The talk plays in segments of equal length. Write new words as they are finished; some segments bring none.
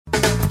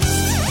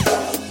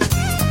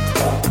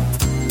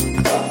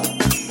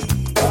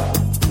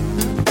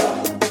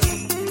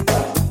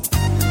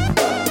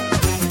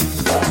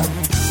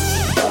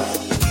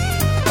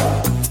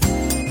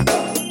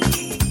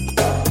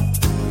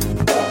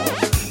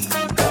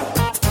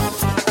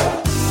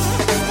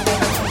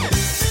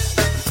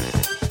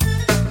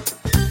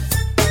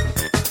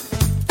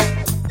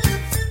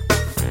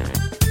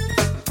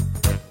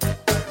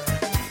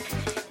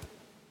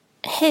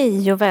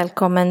Hej och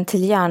välkommen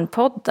till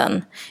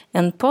Hjärnpodden,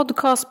 en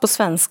podcast på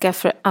svenska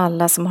för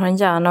alla som har en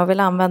hjärna och vill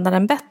använda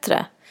den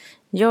bättre.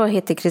 Jag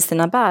heter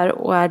Kristina Bär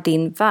och är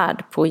din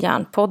värd på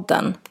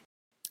Hjärnpodden.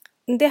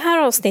 Det här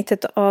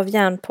avsnittet av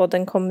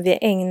Hjärnpodden kommer vi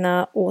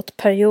ägna åt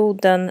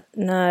perioden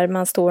när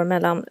man står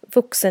mellan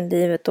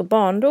vuxenlivet och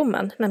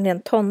barndomen,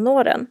 nämligen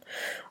tonåren.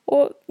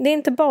 Och det är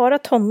inte bara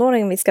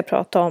tonåringen vi ska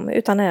prata om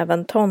utan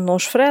även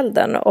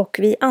tonårsföräldern och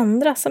vi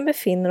andra som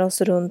befinner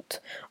oss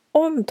runt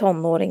om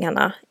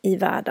tonåringarna i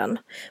världen.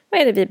 Vad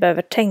är det vi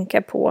behöver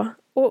tänka på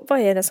och vad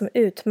är det som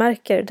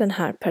utmärker den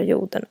här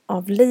perioden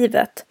av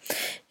livet?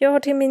 Jag har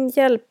till min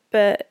hjälp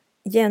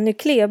Jenny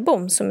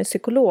Klebom som är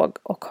psykolog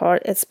och har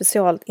ett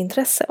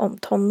specialintresse om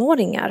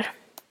tonåringar.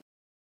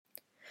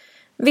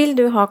 Vill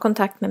du ha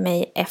kontakt med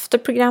mig efter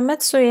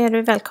programmet så är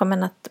du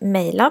välkommen att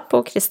mejla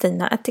på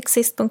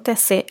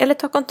kristina@exist.se eller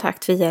ta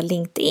kontakt via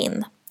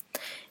LinkedIn.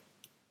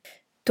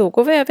 Då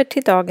går vi över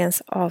till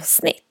dagens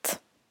avsnitt.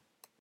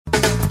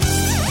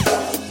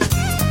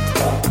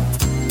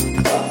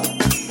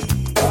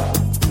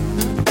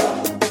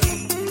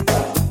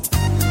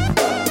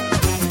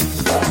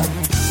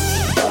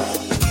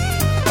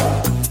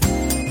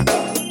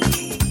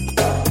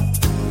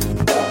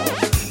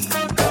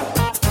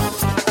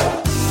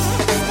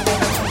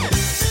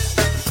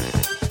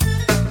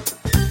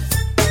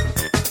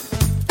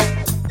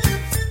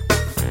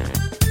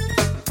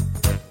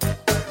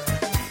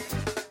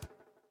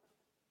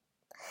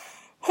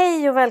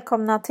 Hej och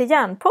välkomna till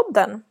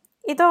Hjärnpodden.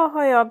 Idag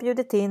har jag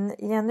bjudit in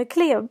Jenny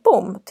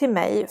Klebom till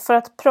mig för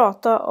att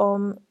prata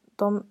om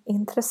de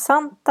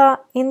intressanta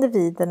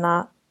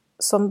individerna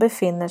som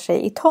befinner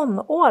sig i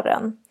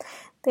tonåren.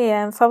 Det är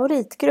en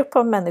favoritgrupp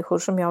av människor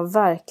som jag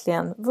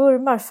verkligen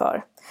vurmar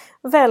för.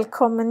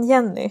 Välkommen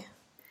Jenny.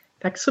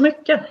 Tack så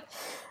mycket.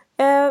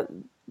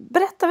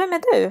 Berätta, vem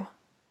är du?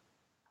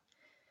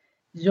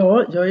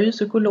 Ja, jag är ju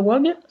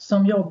psykolog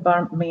som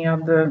jobbar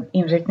med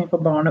inriktning på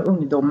barn och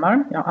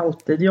ungdomar. Jag har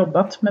alltid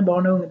jobbat med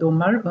barn och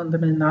ungdomar under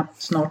mina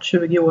snart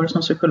 20 år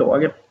som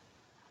psykolog.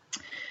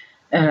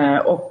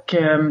 Och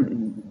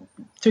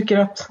tycker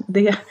att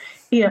det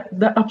är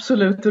det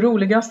absolut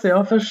roligaste. Jag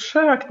har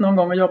försökt någon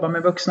gång att jobba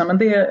med vuxna men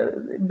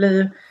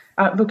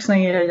vuxna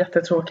är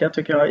jättetråkiga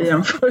tycker jag i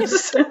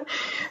jämförelse.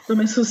 De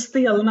är så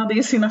stelnade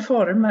i sina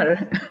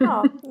former.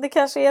 Ja, det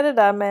kanske är det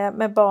där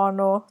med barn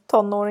och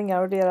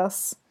tonåringar och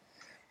deras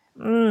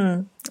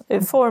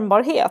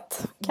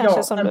formbarhet. Kanske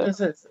ja, som men du.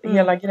 Precis.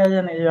 Hela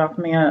grejen är ju att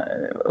med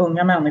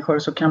unga människor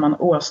så kan man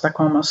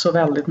åstadkomma så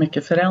väldigt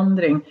mycket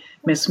förändring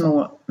med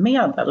små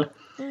medel.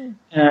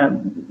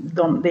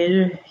 Det är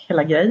ju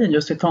hela grejen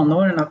just i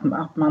tonåren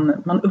att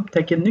man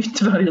upptäcker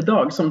nytt varje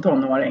dag som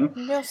tonåring.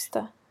 Just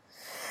det.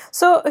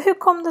 Så hur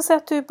kom det sig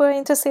att du började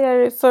intressera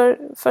dig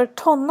för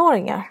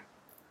tonåringar?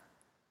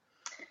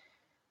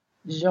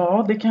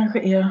 Ja, det kanske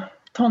är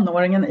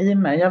tonåringen i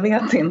mig, jag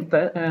vet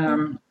inte.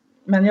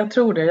 Men jag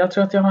tror det. Jag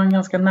tror att jag har en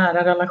ganska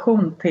nära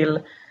relation till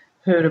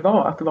hur det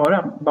var att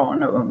vara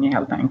barn och ung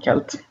helt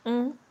enkelt.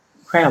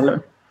 Själv.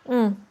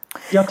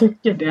 Jag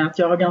tycker det att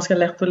jag har ganska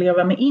lätt att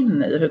leva mig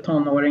in i hur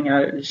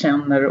tonåringar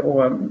känner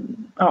och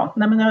jag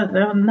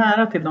är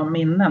nära till de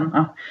minnen.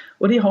 Ja.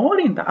 Och det har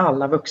inte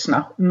alla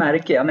vuxna,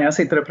 märker jag när jag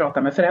sitter och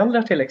pratar med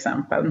föräldrar till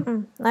exempel.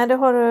 Nej, det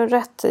har du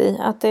rätt i.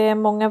 Att det är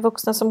många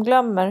vuxna som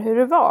glömmer hur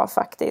det var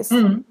faktiskt.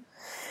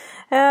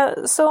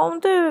 Så om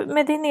du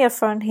med din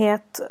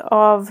erfarenhet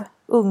av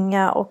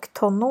unga och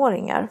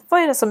tonåringar,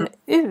 vad är det som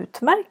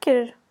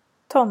utmärker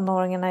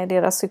tonåringarna i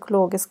deras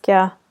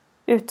psykologiska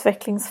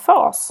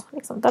utvecklingsfas,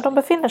 liksom, där de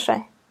befinner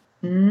sig?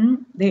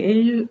 Det är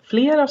ju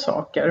flera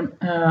saker,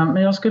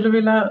 men jag skulle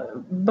vilja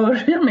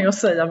börja med att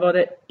säga vad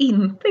det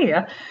inte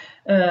är.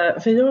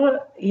 För jag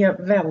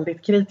är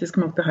väldigt kritisk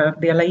mot det här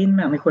att dela in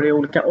människor i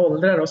olika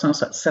åldrar och sen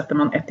sätter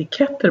man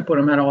etiketter på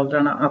de här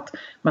åldrarna att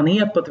man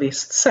är på ett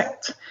visst sätt.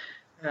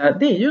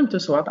 Det är ju inte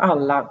så att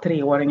alla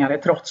 3-åringar är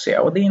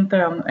trotsiga och det är inte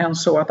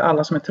ens så att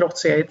alla som är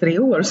trotsiga är 3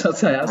 år så att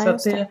säga. Ja, så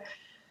att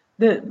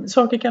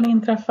saker kan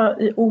inträffa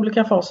i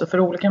olika faser för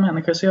olika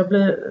människor så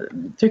jag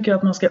tycker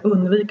att man ska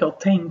undvika att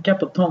tänka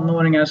på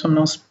tonåringar som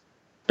någon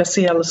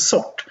speciell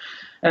sort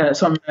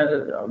som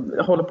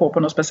håller på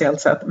något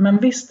speciellt sätt. Men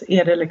visst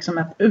är det liksom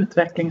ett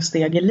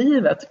utvecklingssteg i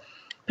livet.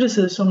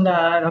 Precis som det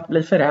är att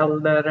bli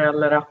förälder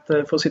eller att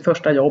få sitt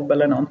första jobb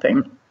eller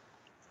någonting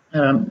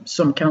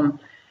som kan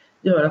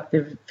gör att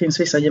det finns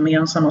vissa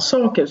gemensamma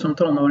saker som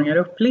tonåringar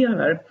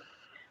upplever.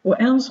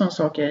 Och en sån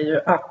sak är ju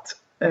att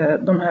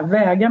de här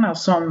vägarna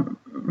som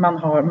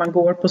man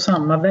går på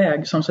samma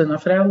väg som sina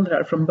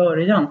föräldrar från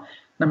början.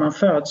 När man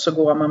föds så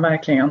går man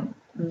verkligen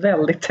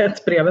väldigt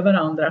tätt bredvid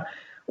varandra.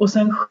 Och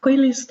sen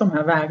skiljs de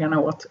här vägarna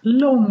åt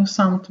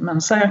långsamt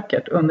men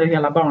säkert under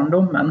hela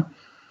barndomen.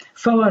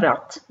 För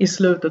att i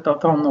slutet av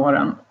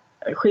tonåren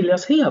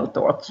skiljas helt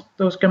åt.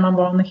 Då ska man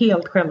vara en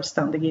helt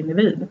självständig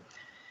individ.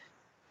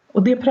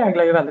 Och det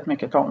präglar ju väldigt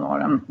mycket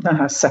tonåren, den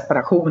här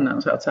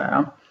separationen så att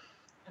säga.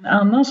 En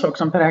annan sak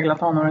som präglar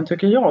tonåren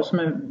tycker jag som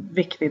är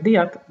viktig, det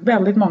är att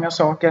väldigt många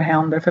saker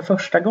händer för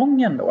första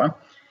gången då.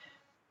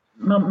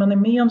 Man är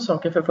med om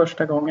saker för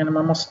första gången och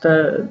man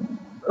måste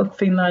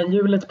uppfinna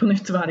hjulet på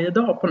nytt varje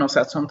dag på något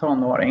sätt som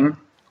tonåring.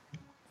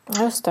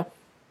 Just det.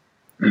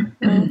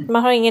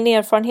 Man har ingen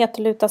erfarenhet att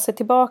luta sig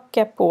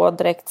tillbaka på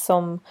direkt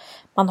som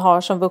man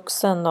har som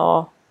vuxen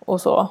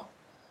och så.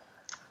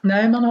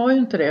 Nej, man har ju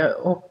inte det.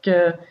 Och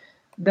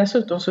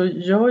dessutom så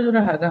gör ju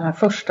den här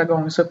första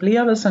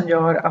gångsupplevelsen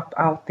gör att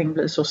allting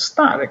blir så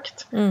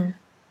starkt.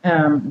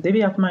 Det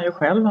vet man ju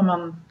själv om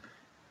man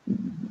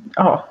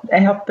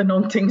äter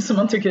någonting som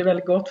man tycker är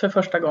väldigt gott för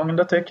första gången.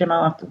 Då tycker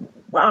man att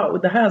wow,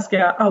 det här ska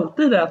jag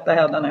alltid äta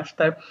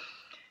hädanefter.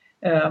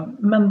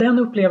 Men den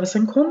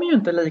upplevelsen kommer ju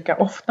inte lika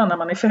ofta när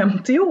man är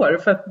 50 år.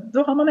 För att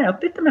då har man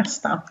ätit det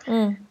mesta.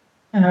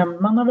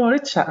 Man har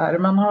varit kär,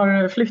 man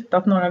har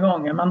flyttat några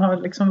gånger. Man har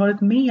liksom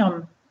varit med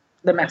om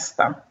det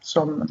mesta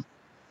som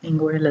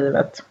ingår i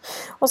livet.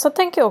 Och så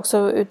tänker jag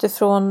också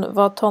utifrån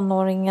vad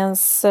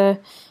tonåringens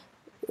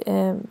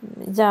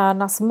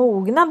hjärnas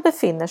mognad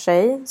befinner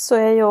sig. Så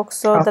är ju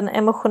också den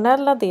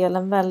emotionella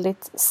delen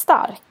väldigt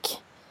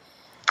stark.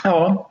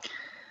 Ja,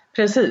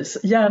 precis.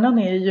 Hjärnan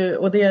är ju,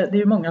 och det är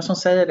ju många som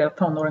säger det, att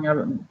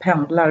tonåringar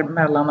pendlar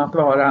mellan att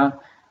vara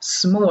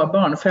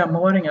småbarn,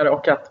 5-åringar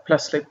och att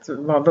plötsligt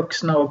vara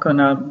vuxna och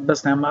kunna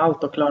bestämma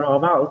allt och klara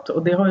av allt.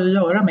 Och det har ju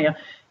att göra med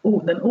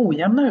den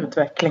ojämna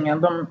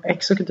utvecklingen. De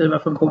exekutiva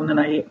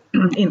funktionerna är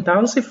inte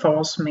alls i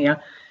fas med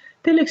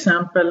till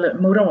exempel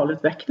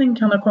moralutveckling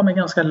kan ha kommit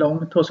ganska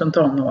långt hos en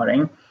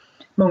tonåring.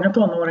 Många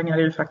tonåringar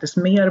är ju faktiskt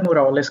mer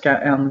moraliska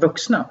än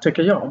vuxna,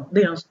 tycker jag.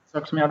 Det är en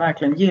sak som jag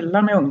verkligen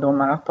gillar med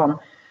ungdomar, att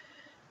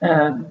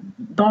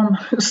de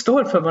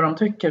står för vad de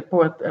tycker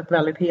på ett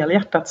väldigt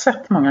helhjärtat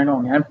sätt många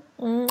gånger.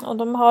 Och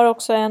de har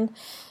också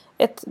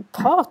ett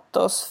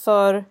patos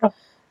för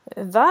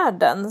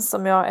världen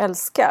som jag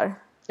älskar.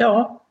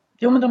 Ja,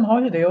 men de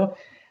har ju det. Och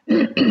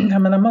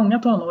jag menar, många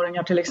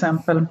tonåringar till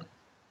exempel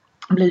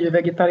blir ju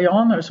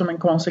vegetarianer som en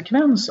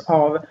konsekvens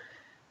av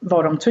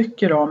vad de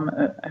tycker om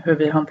hur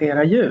vi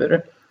hanterar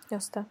djur.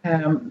 Just det.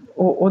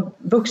 Och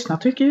vuxna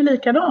tycker ju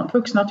likadant.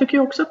 Vuxna tycker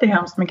ju också att det är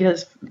hemskt med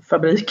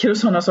grisfabriker och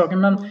sådana saker.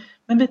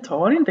 Men vi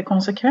tar inte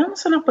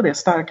konsekvenserna på det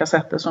starka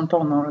sättet som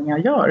tonåringar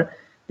gör.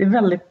 Det är ett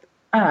väldigt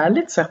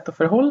ärligt sätt att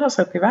förhålla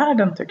sig till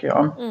världen, tycker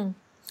jag.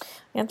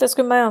 Egentligen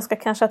skulle man önska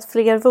kanske att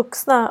fler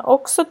vuxna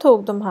också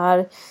tog de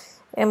här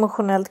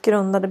emotionellt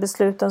grundade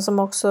besluten som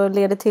också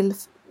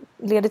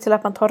leder till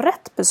att man tar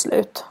rätt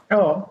beslut.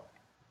 Ja,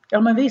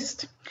 men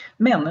visst.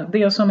 Men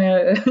det som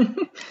är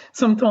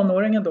som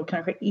tonåringen då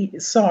kanske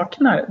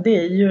saknar, det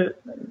är ju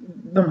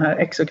de här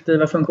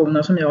exekutiva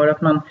funktionerna som gör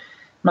att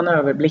man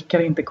överblickar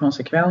inte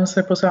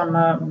konsekvenser på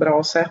samma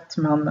bra sätt.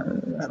 Man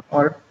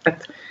har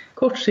ett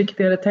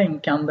kortsiktigare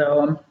tänkande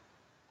och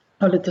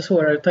har lite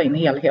svårare att ta in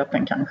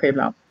helheten kanske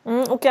ibland.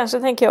 Och kanske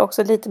tänker jag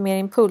också lite mer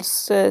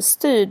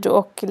impulsstyrd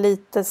och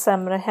lite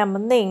sämre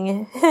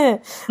hämning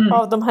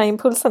av de här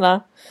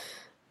impulserna.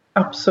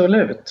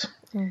 Absolut.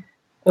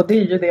 Och det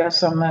är ju det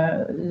som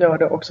gör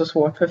det också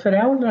svårt för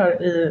föräldrar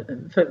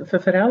för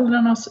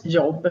föräldrarnas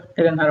jobb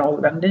i den här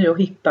åldern. Det är ju att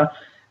hitta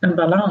en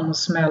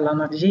balans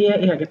mellan att ge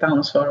eget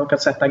ansvar och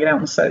att sätta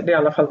gränser. Det är i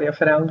alla fall det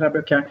föräldrar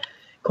brukar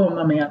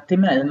komma med till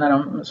mig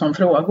som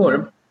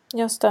frågor.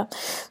 Just det.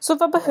 Så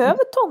vad behöver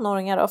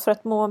tonåringar då för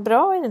att må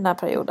bra i den här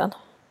perioden?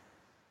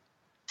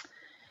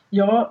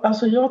 Ja,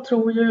 alltså jag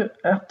tror ju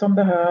att de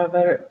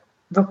behöver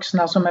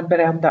vuxna som är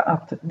beredda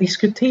att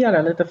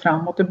diskutera lite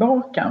fram och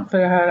tillbaka.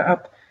 För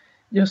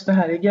just det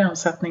här i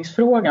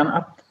gränssättningsfrågan,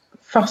 att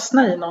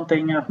fastna i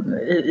någonting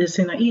i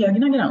sina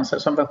egna gränser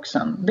som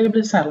vuxen, det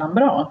blir sällan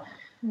bra.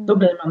 Då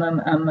blir man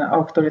en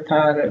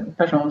auktoritär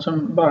person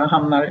som bara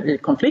hamnar i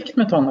konflikt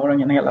med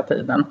tonåringen hela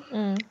tiden.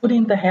 Och det är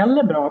inte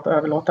heller bra att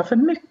överlåta för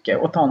mycket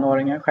åt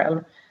tonåringen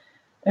själv.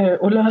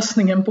 Och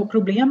lösningen på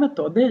problemet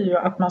då, det är ju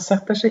att man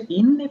sätter sig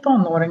in i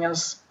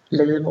tonåringens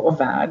liv och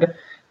värld.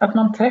 Att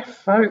man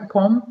träffar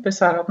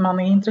kompisar, att man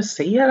är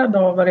intresserad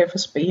av vad det är för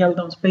spel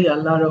de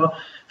spelar och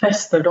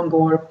fester de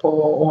går på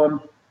och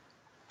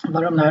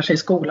vad de lär sig i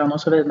skolan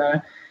och så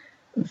vidare.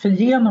 För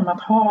genom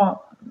att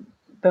ha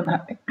den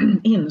här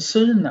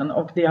insynen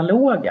och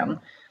dialogen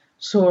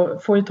så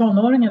får ju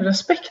tonåringen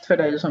respekt för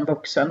dig som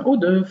vuxen och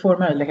du får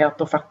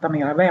möjlighet att fatta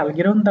mera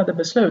välgrundade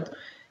beslut.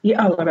 I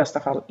allra bästa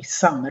fall i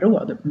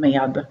samråd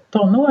med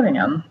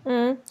tonåringen.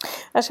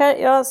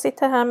 Jag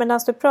sitter här medan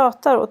du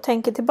pratar och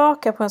tänker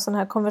tillbaka på en sån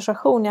här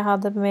konversation jag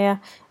hade med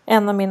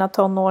en av mina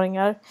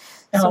tonåringar.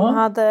 Som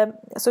hade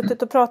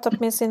suttit och pratat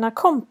med sina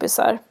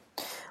kompisar.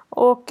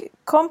 Och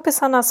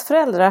kompisarnas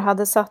föräldrar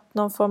hade satt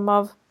någon form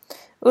av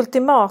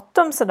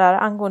ultimatum sådär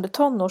angående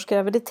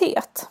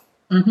tonårsgraviditet.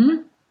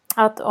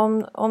 Att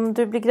om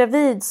du blir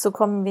gravid så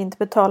kommer vi inte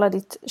betala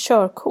ditt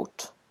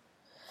körkort.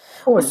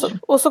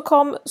 Och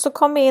så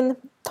kom min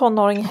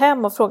tonåring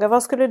hem och frågade,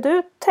 vad skulle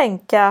du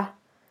tänka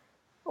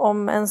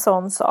om en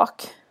sån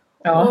sak?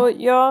 Och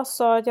jag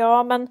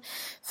sa, men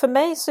för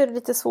mig så är det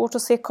lite svårt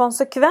att se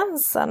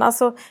konsekvensen.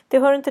 Alltså det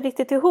hör inte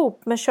riktigt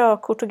ihop med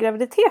körkort och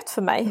graviditet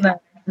för mig.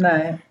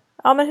 Nej.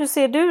 Ja, men hur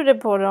ser du det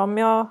på det om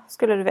jag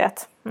skulle, du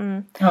vet?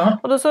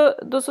 Och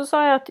då så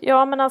sa jag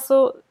att men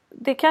alltså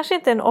det kanske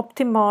inte är en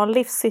optimal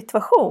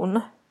livssituation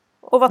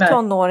och vara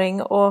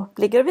tonåring och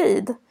bli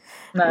gravid.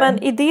 Nej.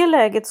 Men i det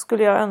läget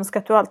skulle jag önska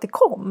att du alltid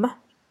kom.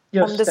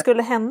 Just om det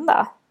skulle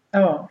hända.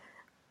 Ja.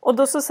 Och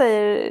då så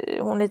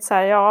säger hon lite så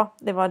här, ja,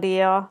 det var det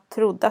jag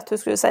trodde att du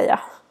skulle säga.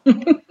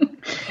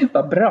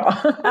 Vad bra.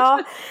 Ja,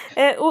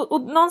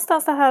 och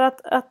någonstans det här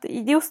att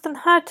just den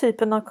här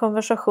typen av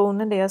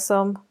konversation är det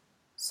som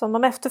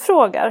de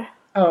efterfrågar.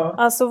 Ja.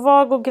 Alltså,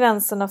 var går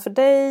gränserna för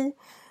dig?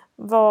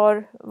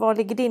 Var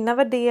ligger dina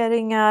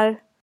värderingar?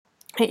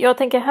 Jag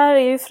tänker, här är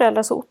ju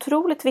föräldrar så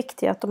otroligt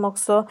viktiga att de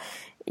också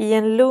i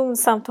en lugn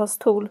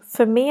samtalston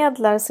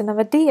förmedlar sina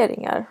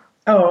värderingar.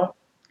 Ja,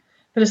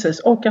 precis.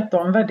 Och att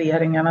de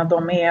värderingarna,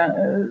 de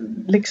är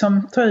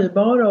liksom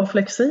töjbara och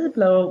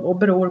flexibla och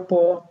beror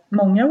på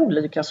många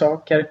olika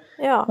saker.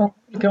 Ja. Och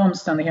olika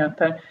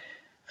omständigheter.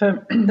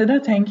 För det där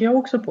tänker jag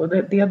också på.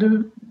 Det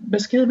du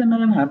beskriver med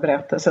den här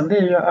berättelsen, det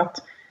är ju att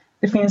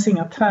det finns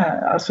inga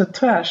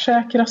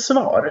tvärsäkra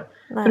svar.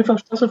 Nej. För det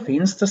första så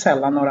finns det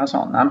sällan några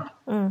sådana.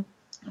 Mm.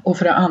 Och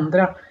för det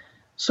andra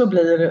så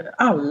blir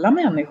alla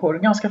människor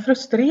ganska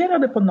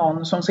frustrerade på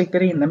någon som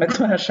sitter inne med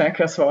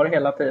tvärsäkra svar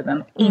hela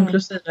tiden.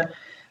 Inklusive,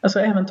 alltså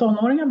även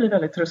tonåringar blir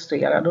väldigt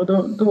frustrerade. Och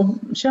då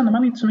känner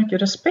man inte så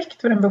mycket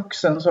respekt för en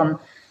vuxen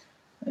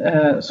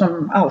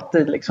som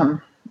alltid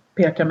liksom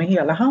pekar med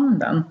hela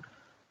handen.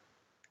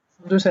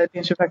 Du säger, det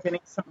finns ju verkligen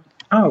inte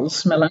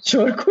alls mellan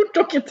körkort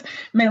och ett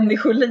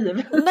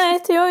människoliv.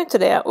 Nej, det gör ju inte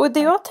det. Och det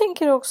jag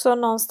tänker också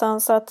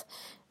någonstans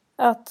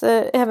att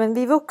även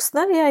vi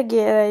vuxna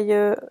reagerar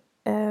ju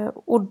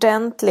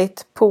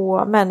ordentligt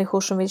på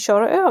människor som vill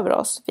köra över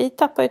oss. Vi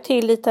tappar ju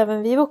tillit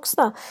även vi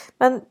vuxna.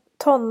 Men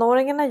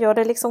tonåringarna gör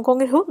det liksom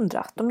gånger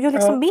 100. De gör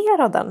liksom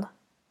mer av den.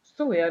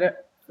 Så är det.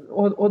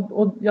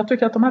 Och jag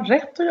tycker att de har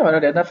rätt att göra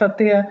det. Därför att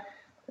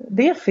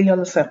det är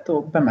fel sätt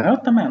att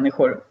bemöta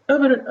människor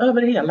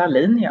över hela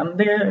linjen.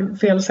 Det är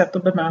fel sätt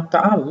att bemöta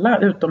alla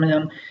utom i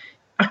en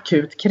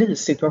akut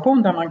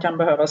krissituation där man kan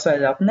behöva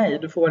säga att nej,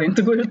 du får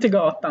inte gå ut i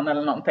gatan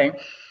eller någonting.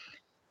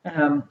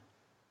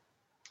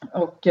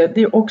 Och det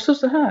är också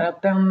så här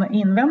att den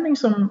invändning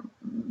som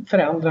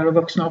föräldrar och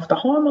vuxna ofta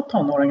har mot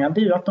tonåringar,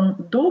 det är ju att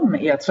de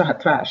är så här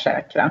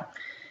tvärsäkra.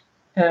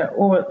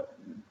 Och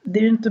det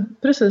är ju inte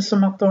precis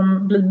som att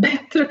de blir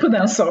bättre på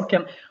den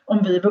saken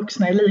om vi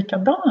vuxna är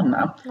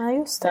likadana. Ja,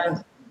 just det.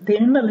 Det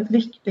är en väldigt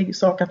viktig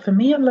sak att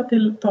förmedla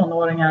till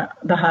tonåringar,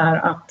 det här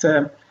att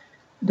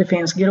det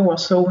finns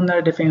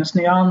gråzoner, det finns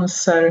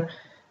nyanser,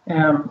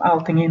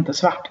 allting är inte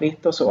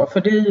svartvitt och så.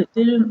 För det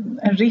är ju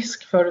en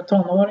risk för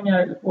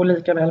tonåringar och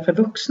lika väl för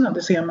vuxna.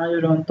 Det ser man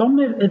ju runt om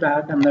i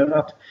världen nu,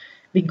 att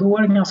vi går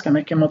ganska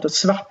mycket mot ett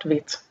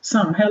svartvitt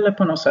samhälle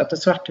på något sätt,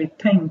 ett svartvitt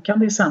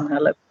tänkande i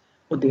samhället.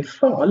 Och det är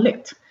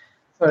farligt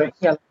för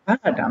hela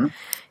världen.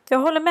 Jag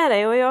håller med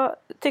dig, och jag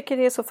tycker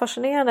det är så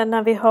fascinerande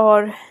när vi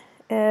har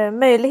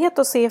möjlighet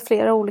att se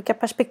flera olika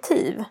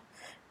perspektiv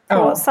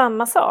på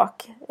samma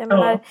sak. Jag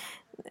menar,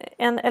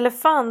 en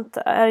elefant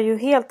är ju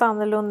helt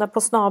annorlunda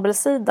på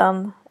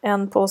snabelsidan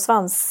än på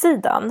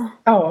svanssidan.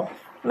 Ja.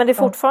 Men det är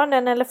fortfarande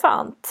en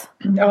elefant.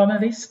 Ja,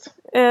 men visst.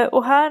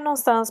 Och här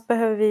någonstans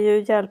behöver vi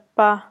ju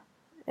hjälpa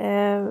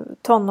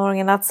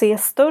tonåringarna att se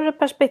större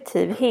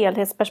perspektiv,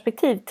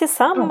 helhetsperspektiv,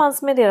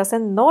 tillsammans med deras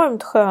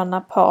enormt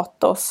sköna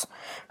patos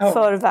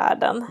för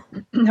världen.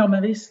 Ja,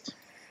 men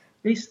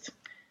visst.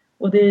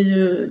 Och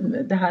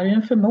det här är ju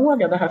en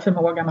förmåga, den här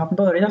förmågan att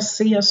börja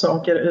se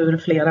saker ur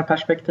flera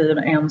perspektiv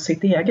än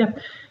sitt eget.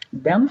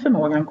 Den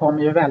förmågan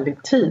kommer ju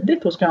väldigt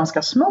tidigt hos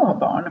ganska små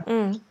barn.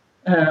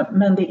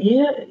 Men det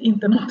är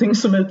inte någonting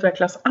som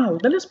utvecklas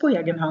alldeles på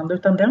egen hand,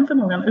 utan den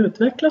förmågan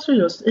utvecklas ju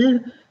just i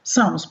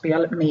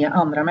samspel med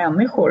andra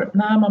människor.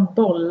 När man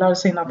bollar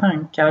sina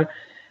tankar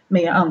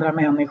med andra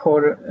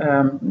människor,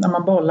 när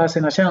man bollar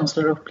sina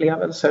känslor och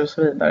upplevelser och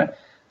så vidare.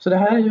 Så det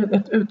här är ju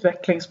ett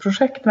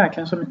utvecklingsprojekt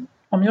verkligen som,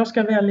 om jag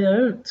ska välja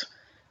ut,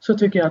 så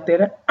tycker jag att det är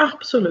det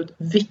absolut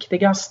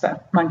viktigaste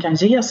man kan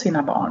ge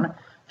sina barn.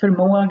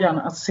 Förmågan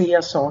att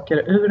se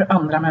saker ur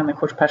andra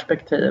människors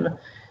perspektiv.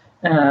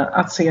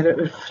 Att se det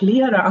ur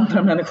flera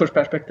andra människors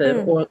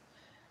perspektiv och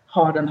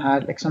ha den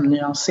här liksom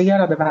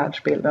nyanserade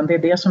världsbilden. Det är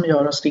det som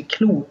gör oss till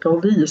kloka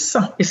och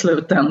visa i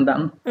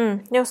slutändan.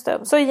 Just det.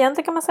 Så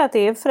egentligen kan man säga att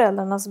det är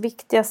föräldrarnas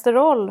viktigaste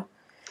roll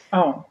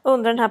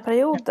under den här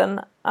perioden.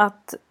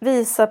 Att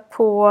visa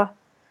på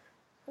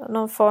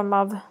någon form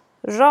av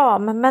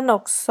ram, men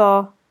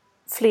också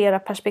flera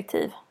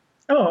perspektiv.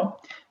 Ja,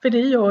 för det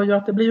gör ju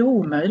att det blir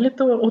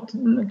omöjligt att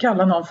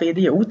kalla någon för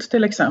idiot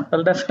till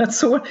exempel. Därför att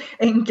så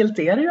enkelt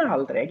är det ju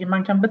aldrig.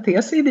 Man kan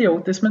bete sig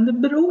idiotiskt, men det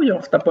beror ju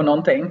ofta på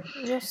någonting.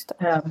 Just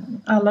det.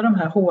 Alla de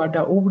här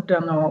hårda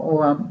orden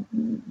och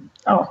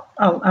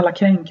alla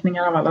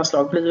kränkningar av alla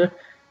slag blir ju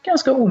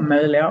ganska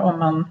omöjliga om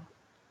man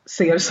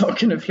ser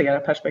saker ur flera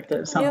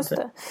perspektiv samtidigt. Just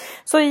det.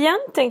 Så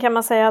egentligen kan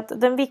man säga att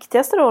den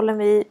viktigaste rollen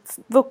vi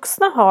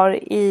vuxna har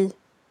i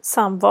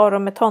samvaro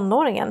med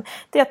tonåringen,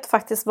 det är att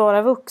faktiskt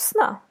vara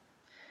vuxna.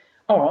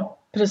 Ja,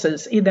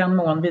 precis. I den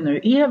mån vi nu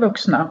är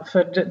vuxna.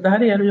 För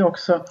där är det ju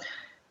också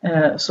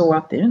så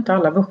att det är ju inte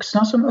alla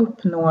vuxna som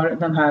uppnår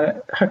den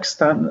här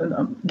högsta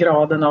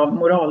graden av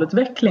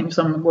moralutveckling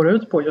som går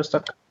ut på just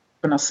att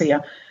kunna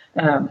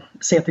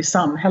se till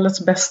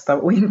samhällets bästa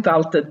och inte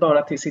alltid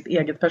bara till sitt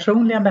eget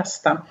personliga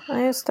bästa. Ja,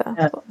 just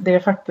det. Det är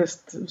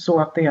faktiskt så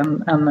att det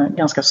är en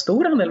ganska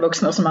stor andel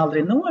vuxna som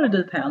aldrig når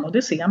dit hän, och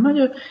det ser man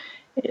ju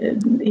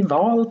i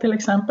val till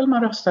exempel.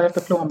 Man röstar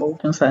efter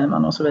plånboken, säger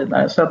man, och så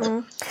vidare. Så att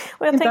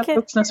och jag inte alla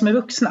vuxna som är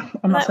vuxna,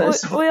 om man säger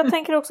så. Och jag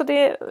tänker också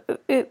det,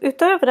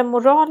 utöver den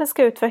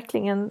moraliska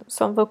utvecklingen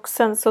som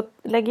vuxen, så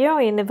lägger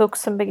jag in i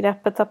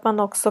vuxenbegreppet att man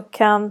också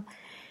kan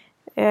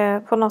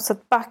på något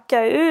sätt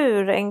backa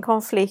ur en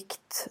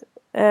konflikt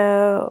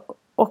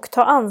och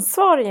ta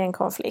ansvar i en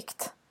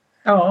konflikt.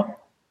 Ja,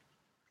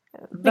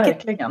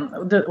 verkligen.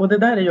 Och det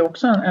där är ju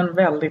också en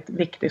väldigt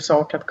viktig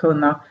sak att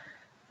kunna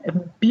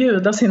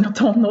bjuda sina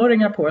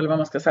tonåringar på, eller vad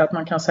man ska säga, att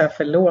man kan säga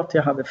förlåt,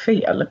 jag hade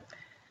fel.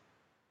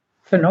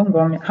 För någon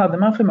gång hade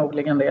man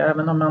förmodligen det,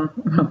 även om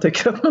man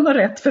tycker att man har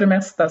rätt för det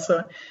mesta.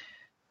 Så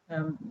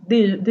det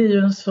är ju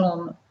en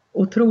sån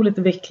otroligt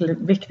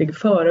viktig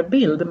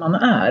förebild man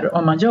är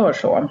om man gör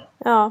så.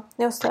 Ja,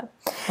 just det.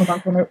 Och man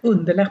kommer att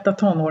underlätta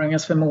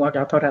tonåringens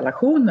förmåga att ha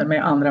relationer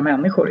med andra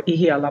människor i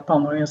hela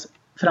tonåringens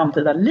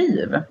framtida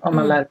liv, om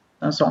man lär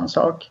en sån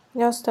sak.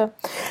 Just det.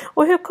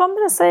 Och hur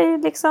kommer det sig,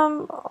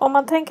 liksom, om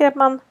man tänker att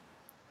man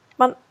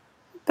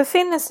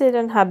befinner sig i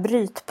den här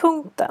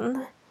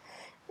brytpunkten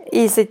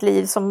i sitt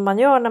liv som man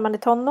gör när man är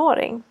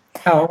tonåring?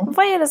 Ja.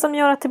 Vad är det som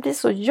gör att det blir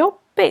så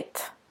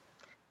jobbigt?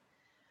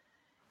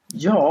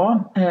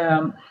 Ja,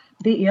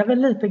 det är väl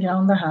lite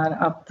grann det här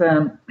att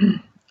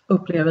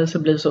upplevelser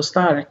blir så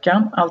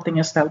starka. Allting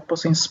är ställt på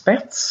sin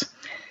spets.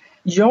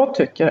 Jag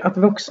tycker att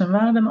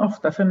vuxenvärlden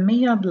ofta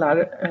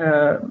förmedlar,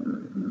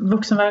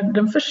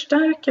 vuxenvärlden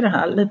förstärker det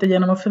här lite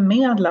genom att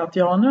förmedla att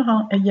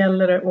nu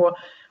gäller det att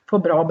få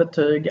bra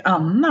betyg,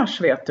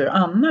 annars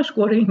annars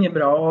går det inget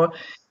bra, och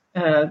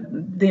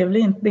det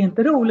är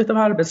inte roligt att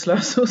vara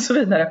arbetslös och så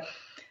vidare.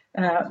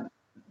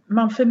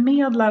 Man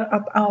förmedlar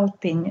att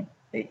allting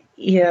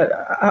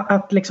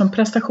att liksom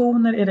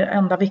prestationer är det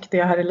enda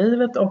viktiga här i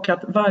livet, och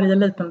att varje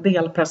liten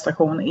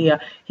delprestation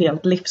är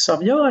helt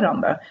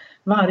livsavgörande.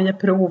 Varje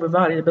prov,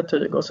 varje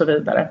betyg och så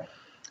vidare.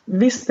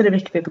 Visst är det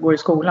viktigt att gå i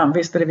skolan,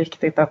 visst är det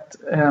viktigt att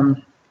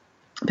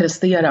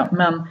prestera,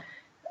 men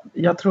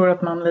jag tror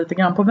att man lite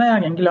grann på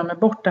vägen glömmer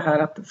bort det här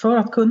att för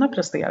att kunna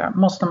prestera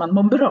måste man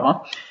må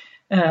bra.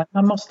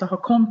 Man måste ha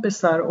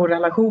kompisar och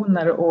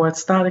relationer och ett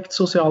starkt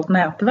socialt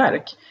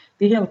nätverk.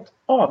 Det är helt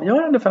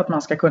avgörande för att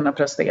man ska kunna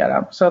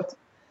prestera. Så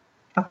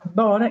att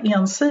bara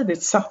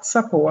ensidigt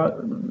satsa på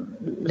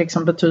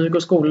liksom betyg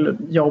och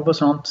skoljobb och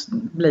sånt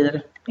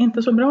blir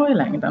inte så bra i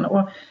längden.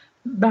 Och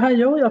det här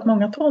gör ju att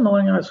många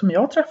tonåringar som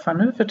jag träffar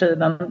nu för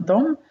tiden,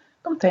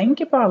 de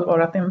tänker på allvar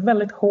att det är en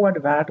väldigt hård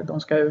värld de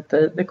ska ut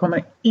i. Det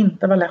kommer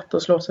inte vara lätt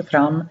att slå sig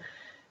fram.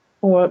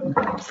 Och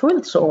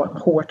fullt så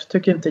hårt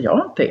tycker inte jag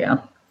att det är.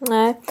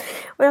 Nej,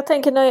 och jag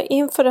tänker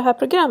inför det här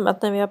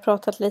programmet, när vi har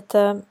pratat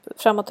lite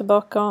fram och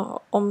tillbaka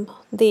om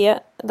det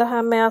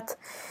här med att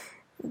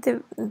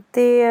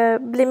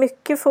det blir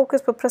mycket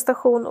fokus på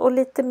prestation och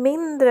lite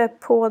mindre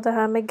på det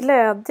här med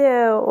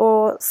glädje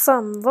och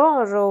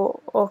samvaro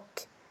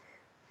och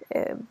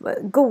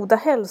goda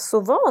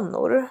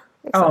hälsovanor.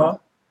 Liksom.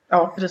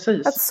 Ja,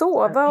 precis. Att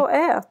sova och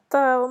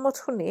äta och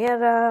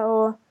motionera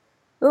och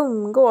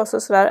umgås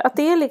och sådär. Att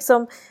det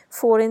liksom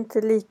får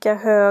inte lika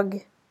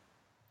hög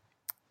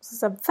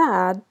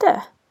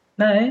värde.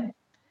 Nej.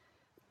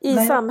 I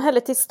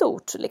samhället i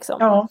stort liksom.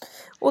 Ja.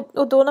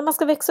 Och då när man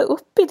ska växa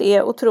upp i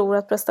det och tror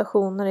att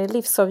prestationer är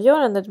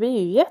livsavgörande, det blir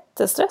ju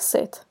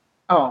jättestressigt.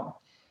 Ja,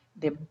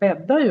 det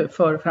bäddar ju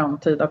för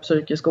framtida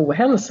psykisk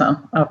ohälsa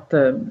att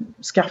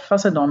skaffa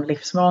sig de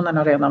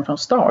livsvanorna redan från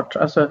start.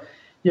 Alltså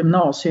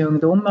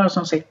gymnasieungdomar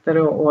som sitter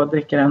och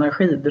dricker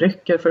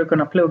energidrycker för att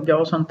kunna plugga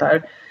och sånt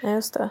där.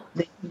 Just det.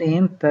 Det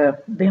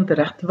är inte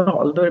rätt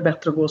val. Då är det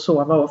bättre att gå och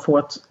sova och få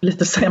ett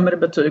lite sämre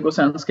betyg och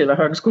sen skriva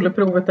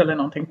högskoleprovet eller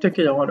någonting,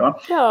 tycker jag då.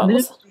 Ja, det är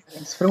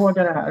en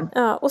fråga det här.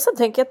 Ja, och sen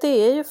tänker jag att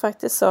det är ju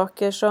faktiskt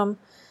saker som,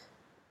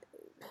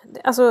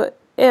 alltså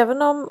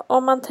även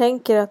om man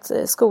tänker att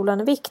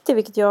skolan är viktig,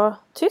 vilket jag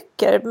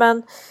tycker,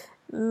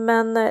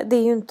 men det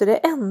är ju inte det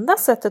enda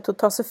sättet att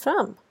ta sig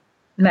fram.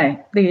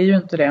 Nej, det är ju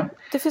inte det.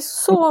 Det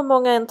finns så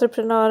många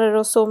entreprenörer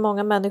och så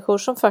många människor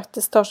som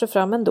faktiskt tar sig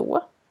fram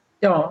ändå.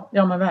 Ja,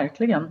 men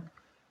verkligen.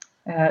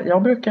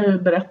 Jag brukar ju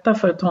berätta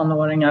för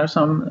tonåringar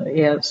som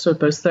är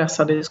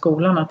superstressade i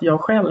skolan att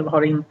jag själv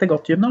har inte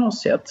gått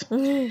gymnasiet.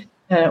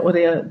 Och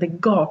det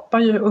gapar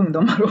ju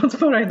ungdomar åt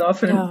bara idag,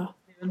 för det är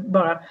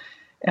bara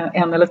 1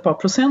 eller ett par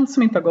procent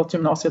som inte har gått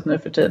gymnasiet nu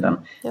för tiden.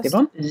 Det var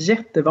inte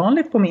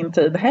jättevanligt på min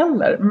tid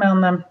heller,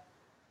 men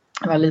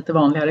det var lite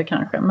vanligare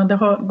kanske. Men det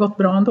har gått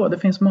bra ändå. Det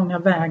finns många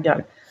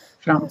vägar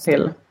fram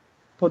till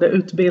både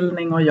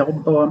utbildning och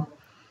jobb och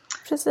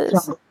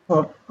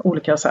på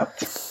olika sätt.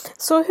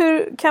 Så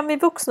hur kan vi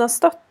vuxna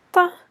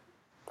stötta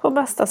på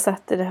bästa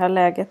sätt i det här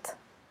läget?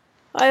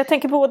 Ja, jag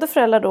tänker både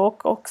föräldrar då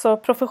och också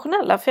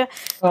professionella. För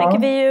jag tänker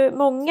vi är ju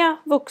många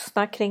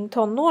vuxna kring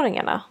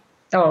tonåringarna.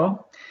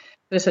 Ja,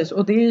 precis.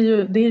 Och det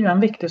är ju en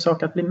viktig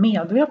sak att bli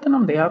medveten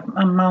om det.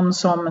 Att man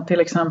som till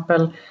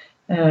exempel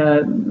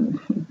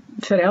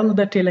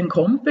förälder till en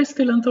kompis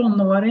till en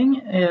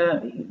tonåring,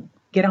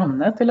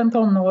 granne till en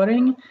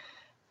tonåring,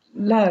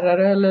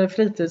 lärare eller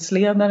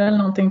fritidsledare eller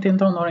någonting till en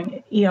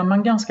tonåring, är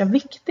man ganska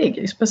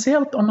viktig.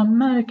 Speciellt om man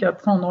märker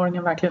att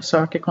tonåringen verkligen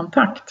söker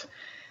kontakt.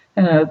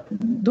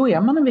 Då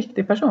är man en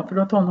viktig person, för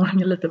då har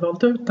tonåringen lite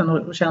valt ut den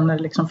och känner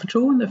liksom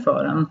förtroende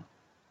för en.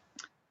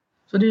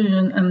 Så det är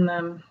ju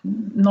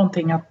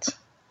någonting att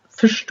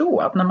förstå,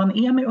 att när man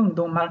är med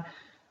ungdomar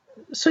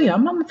så är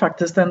man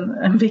faktiskt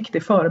en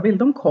viktig förebild.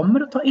 De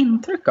kommer att ta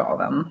intryck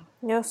av en.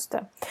 Just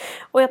det.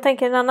 Och jag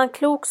tänker en annan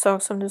klok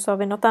sak som du sa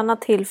vid något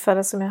annat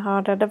tillfälle som jag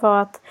hörde, det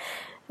var att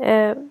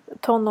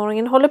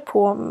tonåringen håller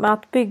på med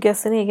att bygga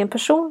sin egen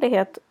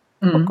personlighet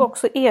och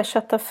också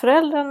ersätta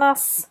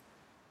föräldrarnas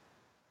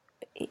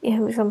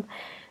liksom,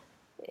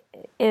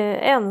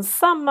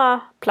 ensamma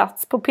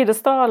plats på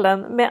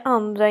piedestalen med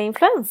andra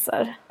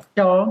influenser.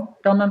 Ja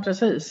men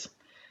precis.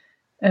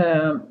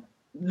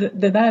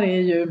 Det där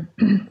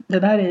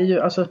är ju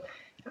alltså,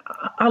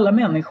 alla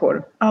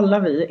människor, alla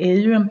vi är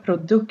ju en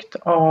produkt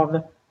av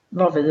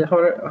vad vi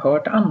har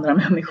hört andra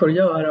människor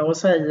göra och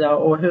säga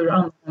och hur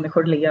andra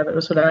människor lever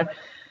och sådär.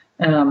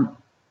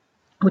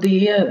 Och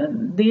det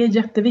är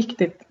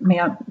jätteviktigt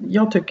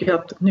jag tycker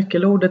att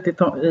nyckelordet i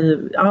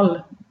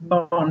all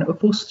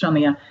barnuppfostran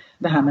är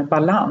det här med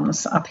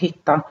balans, att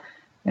hitta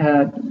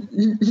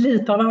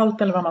lite av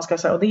allt eller vad man ska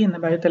säga. Och det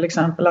innebär ju till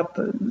exempel att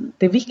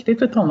det är viktigt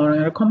för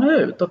tonåringar att komma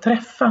ut och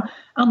träffa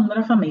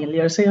andra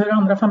familjer, se hur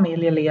andra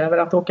familjer lever,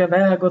 att åka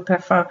iväg och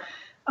träffa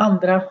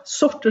andra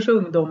sorters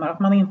ungdomar, att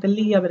man inte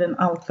lever i en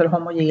alltför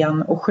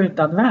homogen och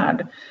skyddad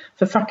värld.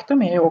 För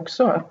faktum är ju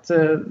också att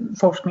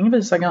forskningen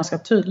visar ganska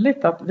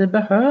tydligt att vi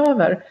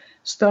behöver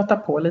stöta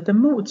på lite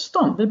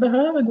motstånd. Vi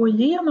behöver gå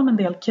igenom en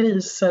del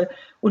kriser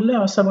och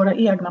lösa våra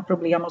egna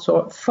problem och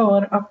så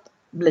för att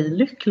bli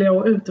lyckliga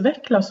och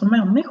utvecklas som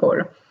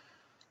människor.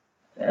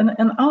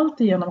 En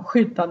alltigenom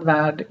skyddad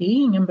värld är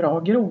ingen bra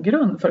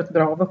grogrund för ett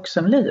bra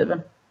vuxenliv.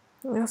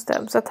 Just det,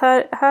 så att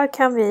här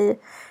kan vi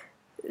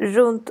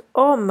runt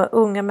om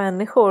unga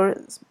människor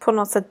på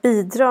något sätt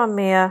bidra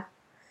med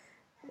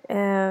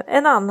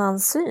en annan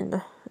syn.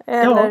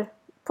 Eller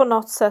på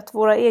något sätt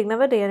våra egna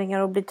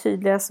värderingar och bli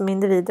tydliga som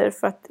individer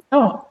för att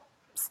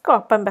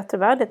skapa en bättre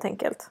värld helt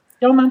enkelt.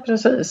 Ja, men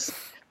precis.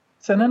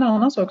 Sen en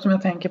annan sak som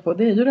jag tänker på,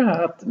 det är ju det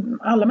här att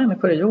alla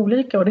människor är ju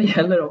olika och det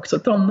gäller också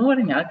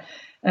tonåringar.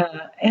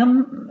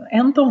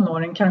 En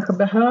tonåring kanske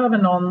behöver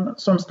någon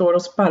som står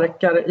och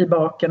sparkar i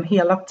baken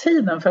hela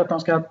tiden för att de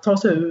ska ta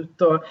sig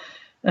ut och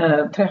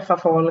träffa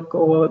folk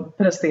och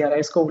prestera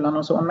i skolan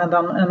och så.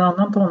 Medan en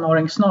annan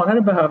tonåring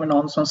snarare behöver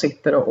någon som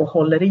sitter och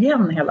håller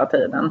igen hela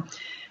tiden.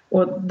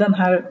 Och den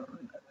här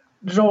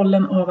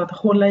rollen av att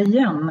hålla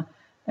igen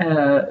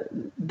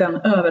den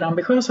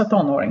överambitiösa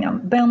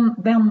tonåringen,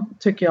 den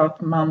tycker jag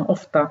att man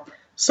ofta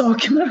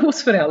saknar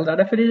hos föräldrar.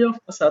 Därför det är ju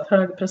ofta så att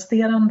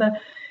högpresterande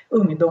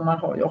ungdomar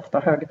har ju ofta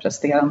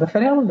högpresterande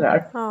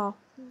föräldrar. Ja.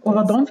 Och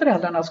vad de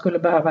föräldrarna skulle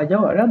behöva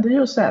göra, det är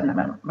ju att säga, nej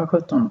men vad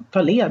sjutton,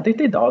 ta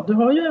ledigt idag. Du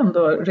har ju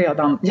ändå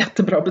redan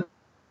jättebra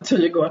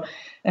betyg och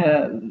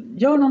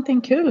gör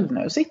någonting kul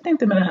nu. Sitt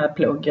inte med det här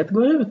plugget,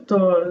 gå ut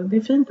och det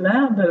är fint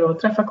väder och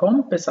träffa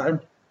kompisar.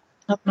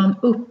 Att man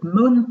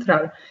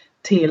uppmuntrar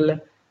till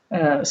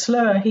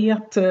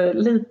slöhet,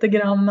 lite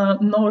grann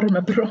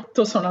normbrott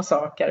och sådana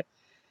saker.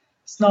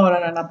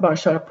 Snarare än att bara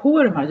köra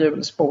på de här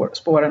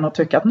hjulspåren och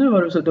tycka att nu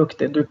var du så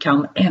duktig, du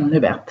kan ännu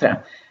bättre.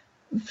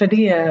 För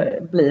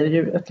det blir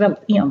ju ett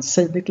väldigt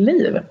ensidigt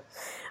liv.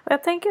 Och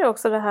jag tänker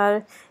också det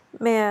här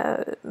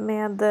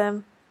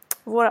med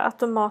våra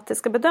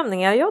automatiska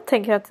bedömningar. Jag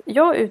tänker att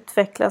jag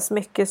utvecklas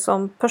mycket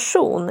som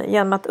person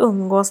genom att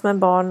umgås med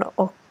barn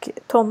och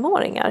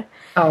tonåringar.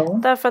 Ja.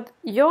 Därför att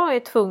jag är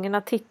tvungen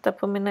att titta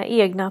på mina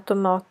egna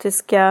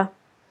automatiska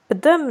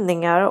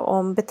bedömningar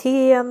om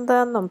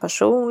beteenden, om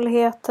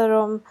personligheter,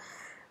 om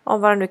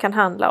vad det nu kan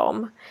handla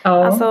om.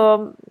 Ja.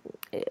 Alltså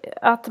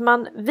att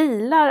man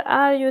vilar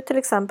är ju till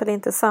exempel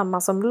inte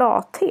samma som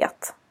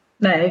lathet.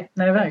 Nej,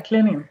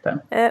 verkligen inte.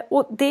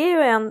 Och det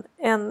är ju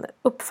en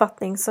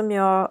uppfattning som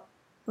jag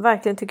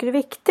verkligen tycker är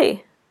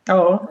viktig.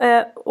 Ja.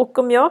 Och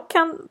om jag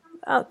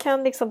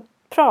kan liksom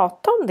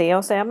prata om det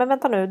och säga, men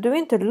vänta nu, du är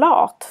inte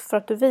lat för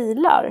att du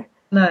vilar.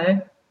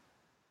 Nej.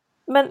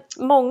 Men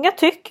många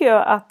tycker ju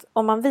att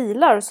om man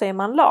vilar så är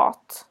man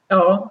lat.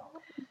 Ja.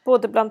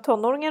 Både bland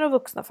tonåringar och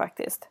vuxna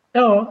faktiskt.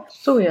 Ja,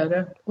 så är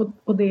det.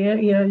 Och det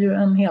är ju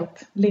en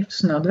helt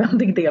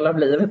livsnödvändig del av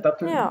livet,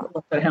 att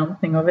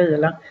återhämtning och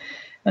vila.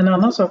 En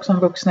annan sak som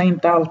vuxna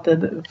inte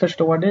alltid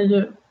förstår, det är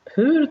ju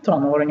hur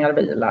tonåringar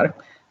vilar.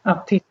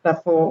 Att titta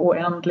på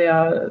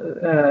oändliga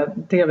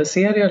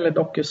tv-serier eller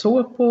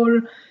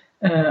dokusåpor,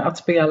 att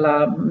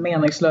spela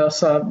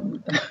meningslösa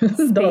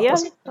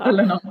dataspel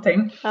eller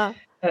någonting. Ja.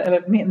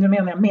 Eller, nu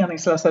menar jag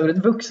meningslösa ur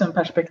ett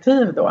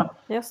vuxenperspektiv då.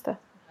 Just det.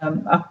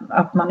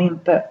 Att man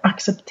inte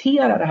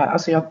accepterar det här.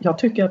 Alltså jag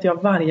tycker att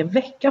jag varje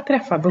vecka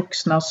träffar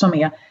vuxna som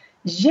är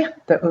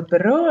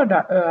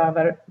jätteupprörda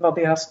över vad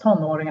deras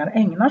tonåringar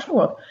ägnar sig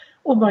åt.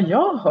 Och vad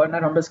jag hör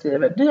när de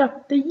beskriver, det är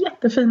att det är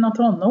jättefina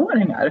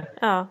tonåringar.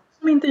 Ja.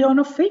 de inte gör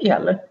något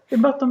fel. Det är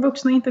bara att de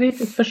vuxna inte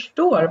riktigt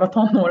förstår vad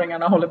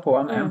tonåringarna håller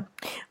på med.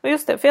 Och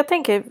just det, för jag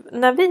tänker,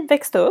 när vi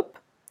växte upp,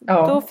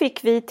 då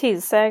fick vi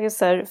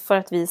tillsägelser för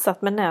att vi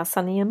satt med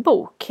näsan i en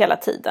bok hela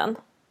tiden.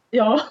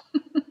 Ja.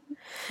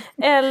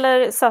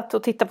 Eller satt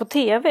och tittade på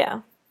tv.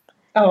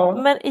 Ja.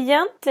 Men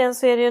egentligen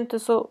så är det ju inte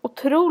så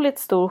otroligt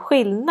stor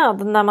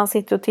skillnad när man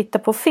sitter och tittar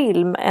på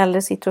film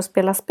eller sitter och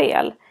spelar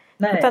spel.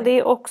 Nej. Utan det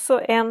är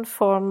också en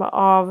form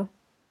av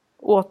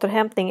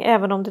återhämtning,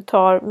 även om det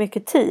tar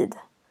mycket tid.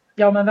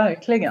 Ja, men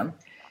verkligen.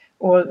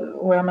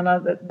 Och jag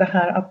menar, det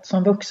här att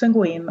som vuxen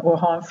gå in och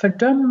ha en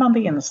fördömande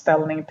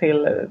inställning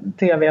till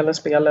tv eller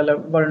spel eller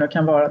vad det nu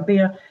kan vara,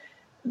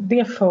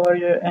 det för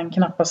ju en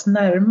knappast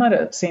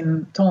närmare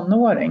sin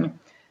tonåring.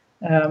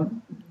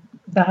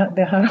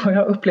 Det här har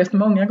jag upplevt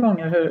många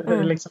gånger, hur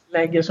det liksom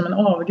lägger som en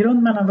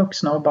avgrund mellan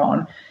vuxna och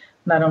barn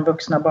när de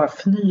vuxna bara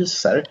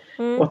fnyser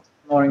åt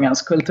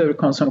tonåringens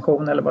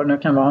kulturkonsumtion eller vad det nu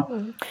kan vara.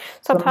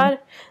 Så att här,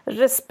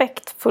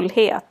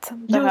 respektfullhet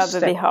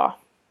behöver vi ha.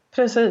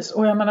 Precis,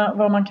 och jag menar,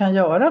 vad man kan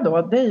göra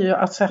då, det är ju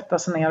att sätta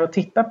sig ner och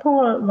titta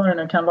på vad det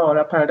nu kan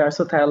vara,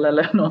 Paradise Hotel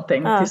eller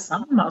någonting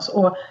tillsammans.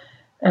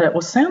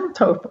 Och sen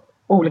ta upp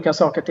olika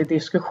saker till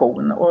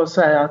diskussion och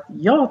säga att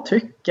jag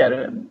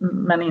tycker,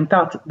 men inte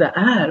att det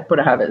är på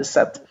det här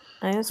viset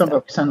som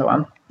vuxen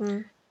då.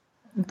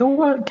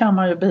 Då kan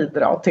man ju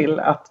bidra till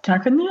att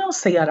kanske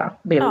nyansera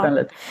bilden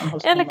lite.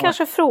 Eller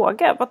kanske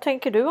fråga, vad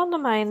tänker du om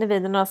de här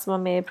individerna som var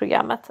med i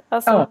programmet?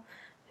 Alltså,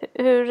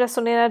 hur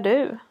resonerar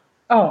du?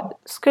 Ja.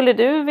 Skulle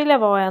du vilja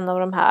vara en av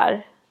de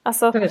här?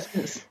 Alltså,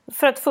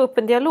 för att få upp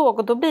en dialog,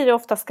 och då blir det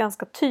oftast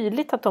ganska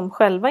tydligt att de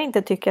själva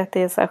inte tycker att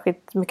det är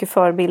särskilt mycket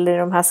förebilder i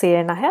de här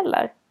serierna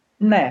heller.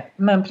 Nej,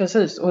 men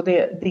precis. Och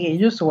det är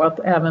ju så att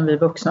även vi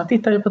vuxna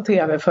tittar ju på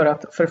tv för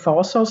att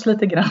förfasa oss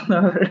lite grann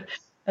över,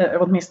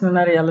 åtminstone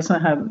när det gäller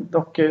sådana här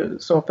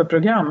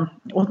dokusåpaprogram.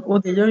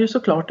 Och det gör ju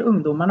såklart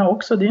ungdomarna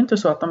också. Det är ju inte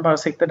så att de bara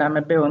sitter där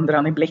med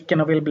beundran i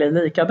blicken och vill bli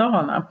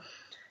likadana.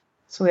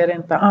 Så är det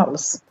inte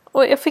alls.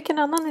 Och jag fick en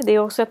annan idé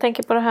också. Jag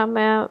tänker på det här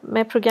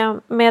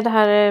med det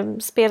här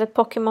spelet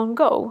Pokémon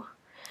Go.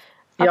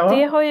 Att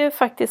det har ju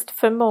faktiskt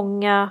för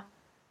många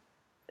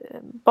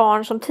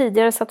barn som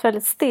tidigare satt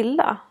väldigt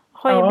stilla,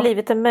 har ju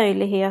blivit en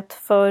möjlighet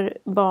för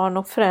barn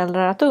och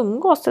föräldrar att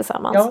umgås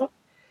tillsammans. Ja,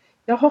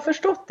 jag har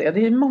förstått det.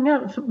 Det är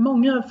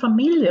många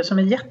familjer som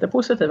är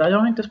jättepositiva. Jag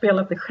har inte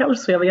spelat det själv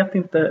så jag vet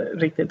inte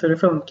riktigt hur det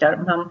funkar.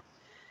 Men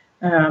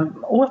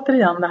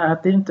återigen det här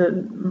att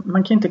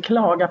man kan inte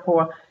klaga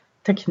på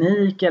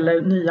teknik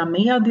eller nya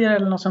medier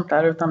eller något sånt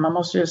där, utan man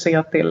måste ju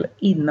se till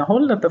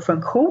innehållet och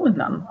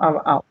funktionen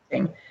av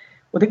allting.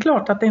 Och det är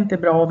klart att det inte är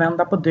bra att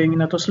vända på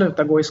dygnet och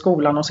sluta gå i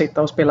skolan och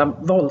sitta och spela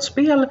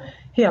våldsspel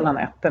hela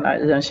nätterna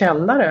i en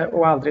källare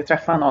och aldrig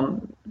träffa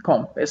någon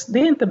kompis. Det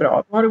är inte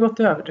bra, då har det gått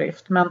i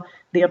överdrift. Men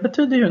det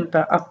betyder ju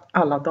inte att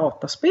alla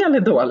dataspel är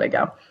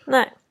dåliga.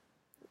 Nej,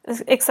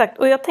 exakt.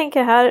 Och jag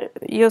tänker här,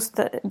 just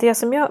det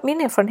som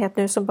min erfarenhet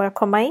nu som börjar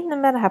komma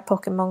in med det här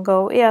Pokémon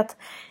Go är att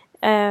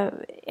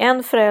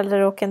en förälder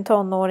och en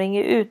tonåring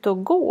är ute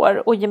och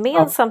går och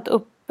gemensamt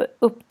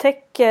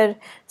upptäcker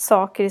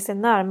saker i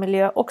sin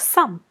närmiljö och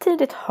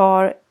samtidigt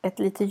har ett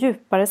lite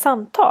djupare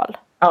samtal.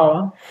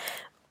 Ja.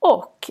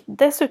 Och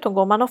dessutom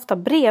går man ofta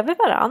bredvid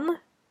varann.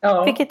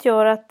 Ja. Vilket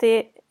gör att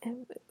det,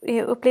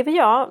 upplever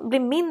jag, blir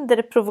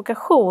mindre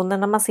provokation än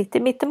när man sitter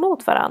mitt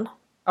emot varann.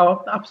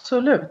 Ja,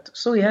 absolut.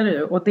 Så är det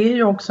ju. Och det är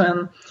ju också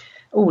en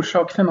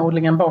orsak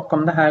förmodligen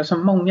bakom det här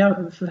som många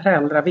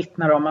föräldrar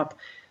vittnar om, att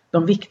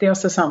de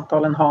viktigaste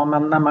samtalen har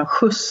man när man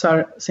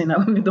skjutsar sina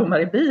ungdomar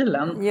i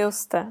bilen.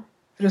 Just det.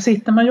 För då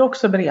sitter man ju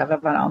också bredvid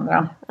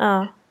varandra.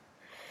 Ja.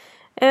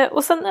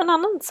 Och sen en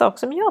annan sak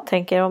som jag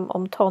tänker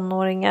om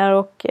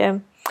tonåringar.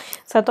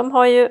 Så att de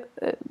har ju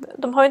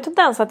en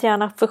tendens att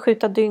gärna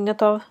förskjuta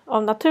dygnet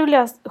av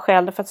naturliga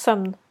skäl. För att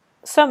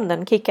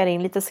sömnen kickar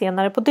in lite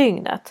senare på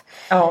dygnet.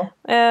 Ja.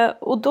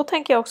 Och då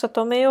tänker jag också att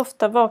de är ju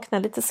ofta vakna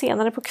lite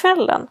senare på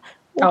kvällen.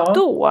 Och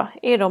då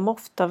är de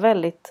ofta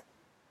väldigt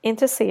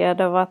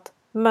intresserade av att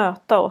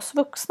möta oss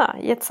vuxna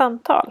i ett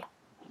samtal.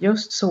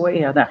 Just så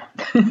är det.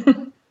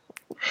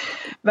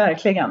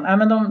 Verkligen. Ja,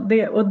 men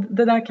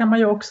det där kan man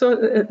ju också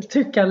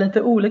tycka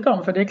lite olika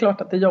om. För det är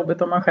klart att det är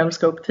jobbigt om man själv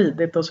ska upp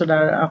tidigt och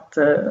sådär, att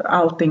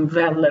allting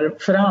väller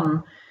fram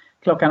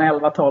klockan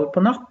 11-12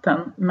 på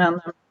natten.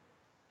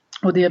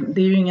 Och det är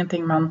ju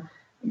ingenting man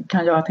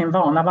kan göra till en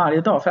vana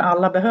varje dag. För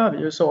alla behöver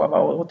ju sova.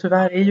 Och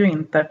tyvärr är ju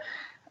inte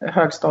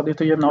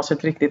högstadiet och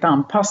gymnasiet riktigt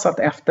anpassat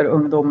efter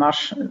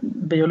ungdomars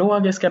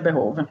biologiska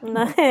behov.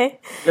 Nej.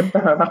 Det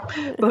behöver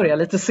börja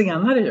lite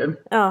senare ju.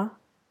 Ja.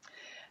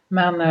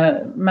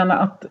 Men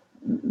att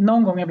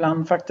någon gång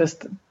ibland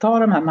faktiskt ta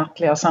de här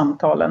nattliga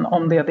samtalen,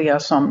 om det är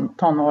det som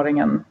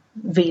tonåringen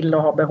vill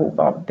och har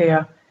behov av,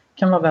 det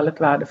kan vara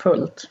väldigt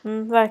värdefullt.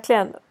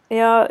 Verkligen.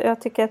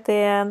 Jag tycker att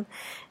det är en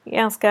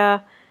ganska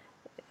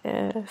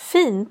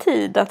fin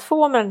tid att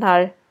få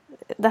med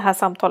det här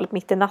samtalet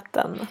mitt i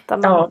natten.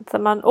 Där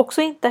man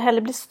också inte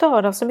heller blir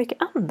störd av så mycket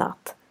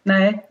annat.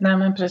 Nej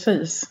men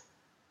precis.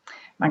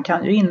 man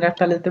kan ju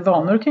inrätta lite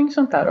vanor kring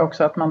sånt där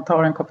också. Att man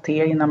tar en kopp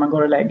te innan man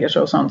går och lägger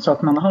sig och sånt. Så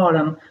att man har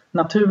en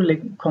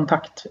naturlig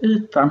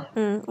kontaktyta.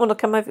 Och då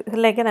kan man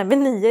lägga den vid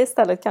 9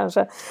 istället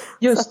kanske.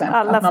 Just så att det,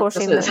 alla att man,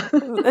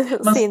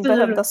 får sin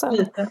behövda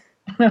sömn.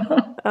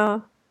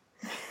 Ja.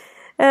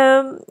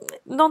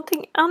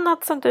 Någonting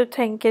annat som du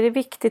tänker är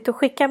viktigt att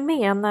skicka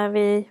med när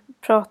vi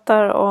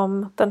pratar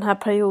om den här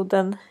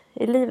perioden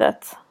i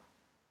livet?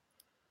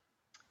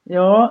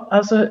 Ja,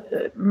 alltså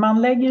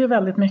man lägger ju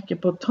väldigt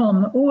mycket på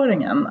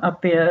tonåringen.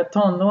 Att det är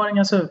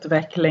tonåringens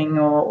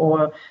utveckling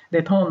och det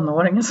är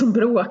tonåringen som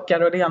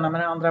bråkar och det ena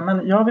med det andra.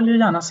 Men jag vill ju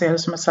gärna se det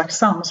som ett slags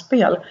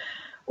samspel.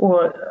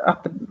 Och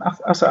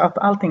att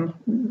allting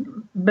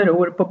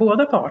beror på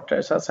båda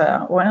parter så att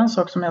säga. Och en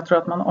sak som jag tror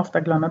att man ofta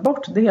glömmer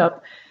bort, det är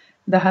att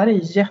det här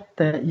är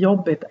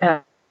jättejobbigt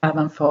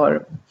även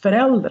för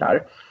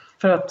föräldrar.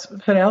 För att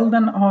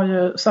föräldern har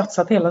ju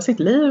satsat hela sitt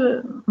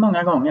liv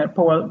många gånger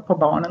på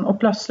barnen. Och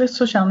plötsligt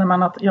så känner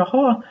man att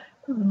jaha,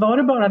 var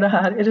det bara det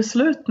här? Är det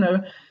slut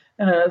nu?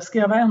 Ska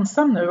jag vara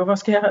ensam nu? Och vad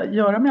ska jag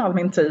göra med all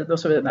min tid? Och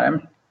så vidare.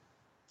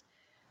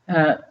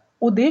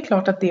 Och det är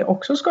klart att det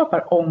också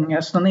skapar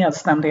ångest och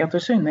nedstämdhet. I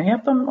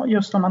synnerhet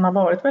just om man har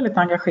varit väldigt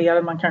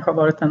engagerad. Man kanske har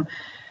varit en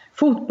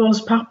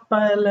fotbollspappa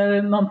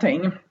eller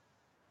någonting.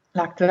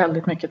 Lagt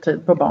väldigt mycket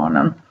tid på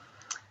barnen.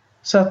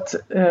 Så att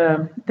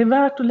det är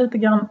värt att lite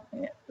grann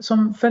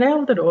som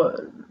förälder då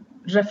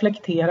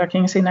reflektera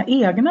kring sina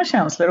egna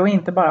känslor och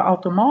inte bara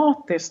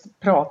automatiskt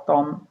prata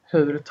om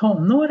hur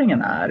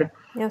tonåringen är.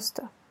 Just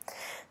det.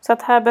 Så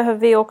att här behöver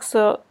vi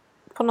också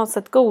på något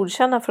sätt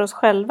godkänna för oss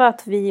själva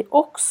att vi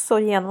också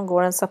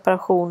genomgår en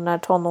separation när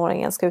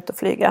tonåringen ska ut och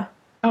flyga.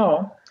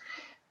 Ja.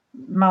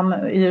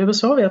 I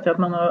USA vet jag att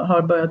man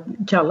har börjat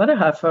kalla det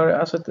här för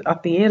alltså,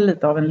 att det är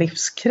lite av en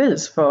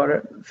livskris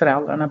för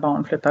föräldrar när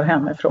barn flyttar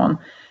hemifrån.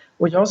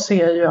 Och jag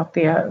ser ju att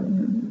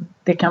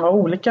det kan vara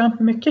olika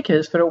mycket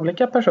kris för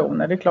olika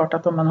personer. Det är klart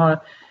att om man har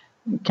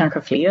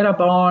kanske flera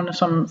barn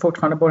som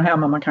fortfarande bor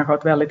hemma, man kanske har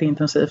ett väldigt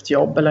intensivt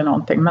jobb eller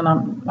någonting. Men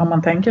om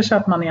man tänker sig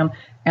att man är en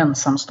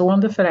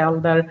ensamstående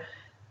förälder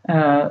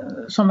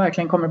som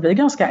verkligen kommer bli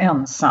ganska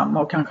ensam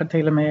och kanske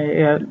till och med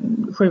är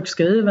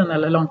sjukskriven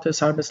eller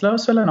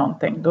långtidsarbetslös eller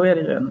någonting, då är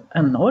det ju en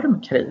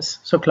enorm kris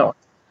såklart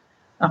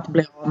att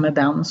bli av med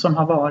den som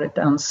har varit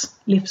ens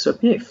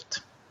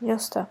livsuppgift.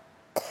 Just det.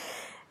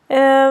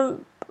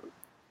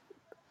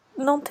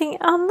 Någonting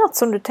annat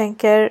som du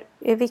tänker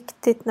är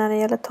viktigt när det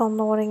gäller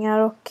tonåringar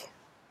och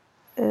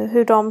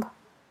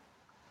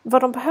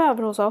vad de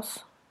behöver hos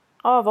oss,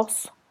 av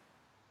oss?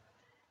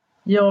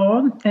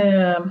 Ja,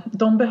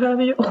 de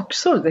behöver ju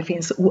också, det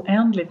finns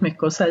oändligt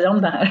mycket att säga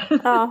om det här.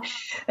 Ja.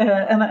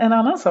 En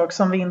annan sak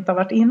som vi inte har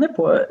varit inne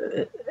på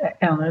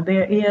ännu,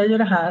 det är ju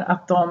det här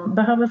att de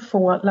behöver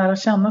få lära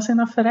känna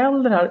sina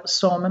föräldrar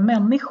som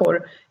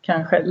människor,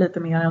 kanske lite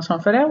mer än som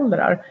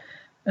föräldrar.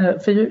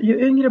 För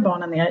ju yngre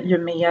barnen är, ju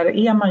mer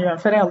är man ju en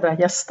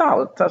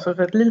föräldragestalt. Alltså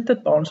för ett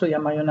litet barn så är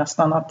man ju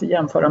nästan att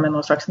jämföra med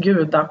någon slags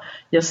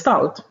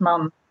gudagestalt.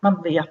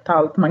 Man vet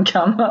allt, man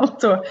kan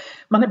allt och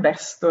man är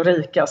bäst och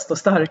rikast och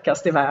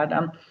starkast i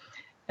världen.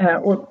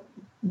 Och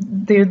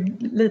det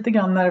är lite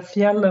grann när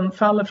fjällen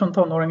faller från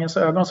tonåringens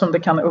ögon som det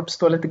kan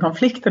uppstå lite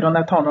konflikter då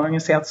när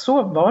tonåringen säger att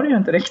så var det ju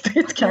inte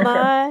riktigt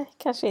kanske. Nej,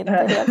 kanske inte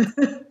helt.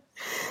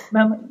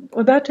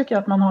 Och där tycker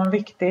jag att man har en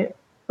viktig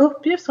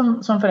uppgift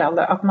som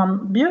förälder, att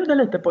man bjuder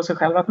lite på sig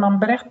själv, att man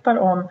berättar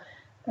om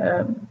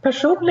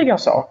personliga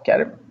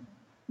saker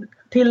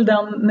till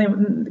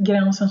den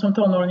gränsen som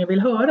tonåringen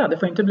vill höra. Det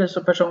får inte bli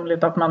så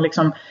personligt att man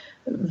liksom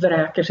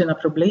vräker sina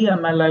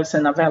problem eller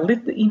sina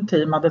väldigt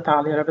intima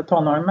detaljer över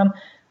tonåringen, men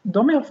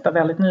de är ofta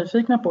väldigt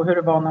nyfikna på hur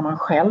det var när man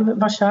själv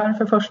var kär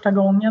för första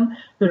gången,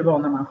 hur det var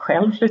när man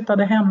själv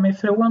flyttade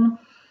hemifrån.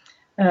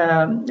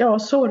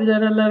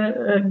 Sorger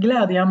eller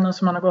glädjeämnen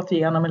som man har gått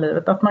igenom i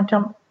livet, att man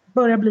kan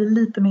börja bli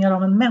lite mer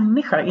av en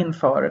människa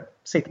inför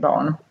sitt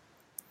barn.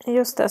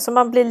 Just det, så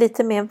man blir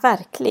lite mer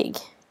verklig.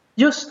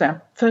 Just det,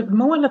 för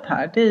målet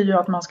här det är ju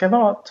att man ska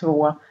vara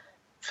två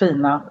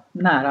fina,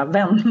 nära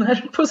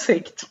vänner på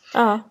sikt.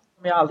 Ja.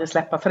 Jag aldrig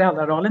släppa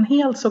föräldrarollen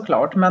helt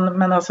såklart.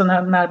 Men alltså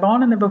när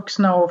barnen är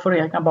vuxna och får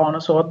egna barn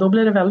och så, då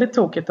blir det väldigt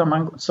tokigt om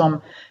man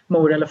som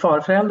mor- eller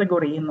farförälder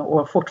går in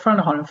och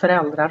fortfarande har en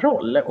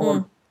föräldraroll och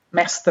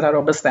mästrar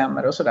och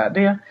bestämmer och sådär.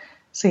 Det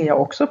ser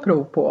jag också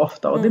prov på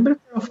ofta och det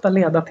brukar ofta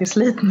leda till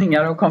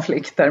slitningar och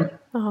konflikter.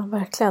 Ja,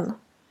 verkligen.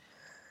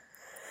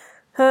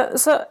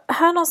 Så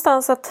här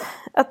någonstans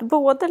att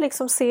både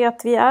liksom se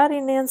att vi är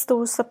inne i en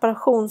stor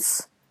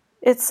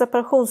ett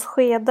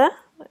separationsskede.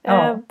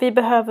 Ja. Vi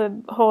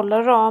behöver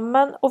hålla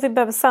ramen och vi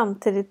behöver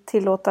samtidigt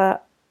tillåta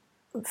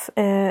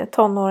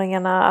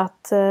tonåringarna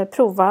att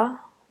prova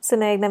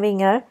sina egna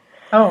vingar.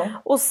 Ja.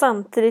 Och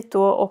samtidigt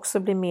då också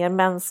bli mer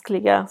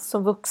mänskliga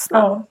som vuxna.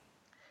 Ja.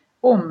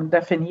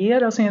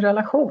 Omdefiniera sin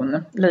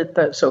relation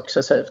lite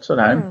successivt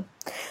sådär.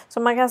 Så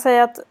man kan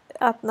säga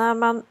att när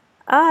man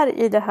är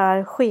i det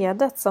här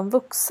skedet som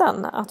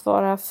vuxen, att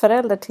vara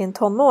förälder till en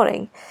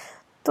tonåring,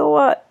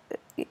 då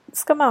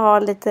ska man ha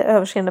lite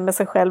överseende med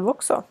sig själv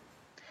också.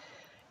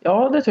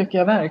 Ja, det tycker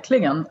jag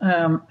verkligen.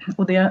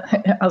 Och det,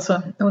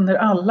 alltså, under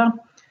alla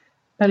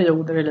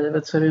perioder i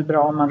livet så är det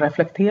bra om man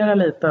reflekterar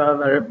lite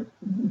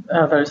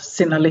över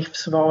sina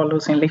livsval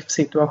och sin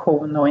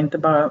livssituation och inte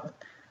bara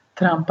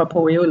trampa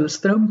på i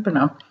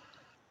ullstrumporna.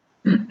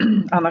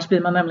 Annars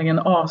blir man nämligen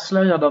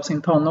avslöjad av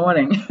sin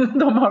tonåring.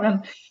 De har en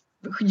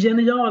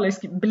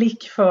genialisk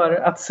blick för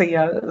att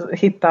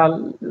hitta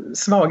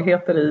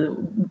svagheter i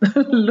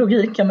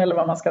logiken eller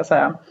vad man ska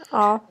säga.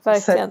 Ja,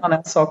 verkligen. Säger man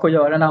en sak och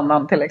gör en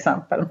annan till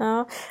exempel.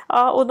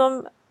 Ja, och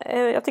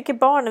jag tycker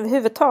barn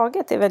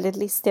överhuvudtaget är väldigt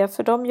listiga,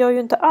 för de gör ju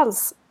inte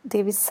alls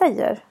det vi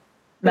säger.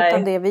 Nej.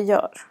 Utan det vi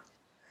gör.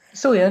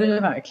 Så är det ju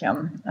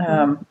verkligen.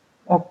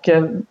 Och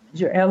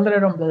ju äldre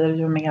de blir,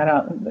 ju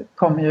mera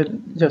kommer ju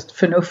just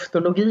förnuft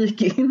och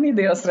logik in i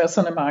deras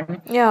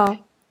resonemang. Ja.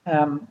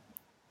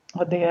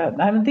 Och det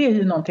är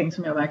ju någonting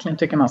som jag verkligen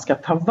tycker man ska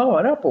ta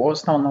vara på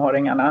hos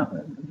tonåringarna.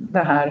 Det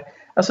här,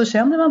 alltså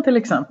känner man till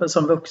exempel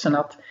som vuxen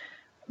att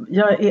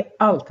jag är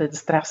alltid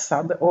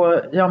stressad och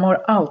jag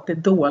mår alltid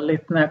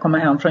dåligt när jag kommer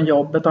hem från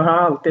jobbet och har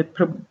alltid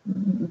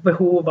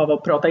behov av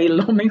att prata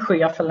illa om min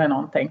chef eller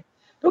någonting.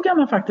 Då kan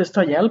man faktiskt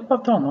ta hjälp av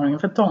tonåringen,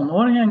 för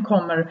tonåringen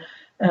kommer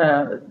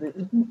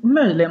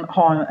möjligen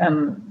ha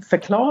en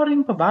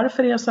förklaring på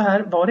varför det är så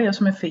här, vad det är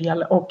som är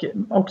fel och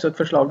också ett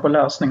förslag på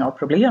lösning av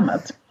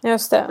problemet.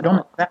 Just det. För de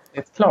är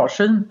väldigt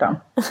klarsynta.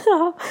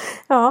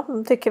 Ja,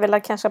 de tycker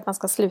väl kanske att man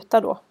ska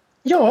sluta då.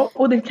 Ja,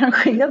 och det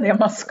kanske är det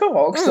man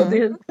ska också. Det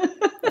är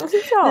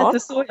lite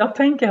så jag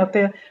tänker att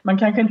man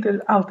kanske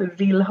inte alltid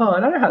vill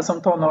höra det här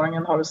som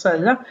tonåringen har att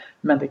säga,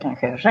 men det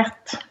kanske är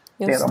rätt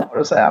det de har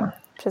att säga.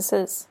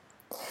 Precis.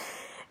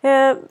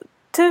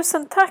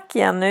 Tusen tack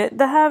Jenny.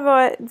 Det här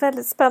var ett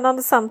väldigt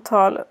spännande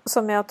samtal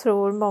som jag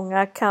tror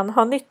många kan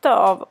ha nytta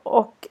av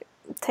och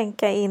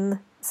tänka in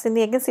sin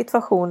egen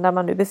situation när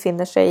man nu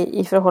befinner sig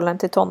i förhållande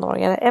till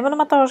tonåringar. Även om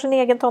man inte har sin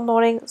egen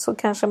tonåring så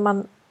kanske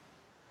man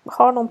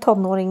har någon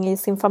tonåring i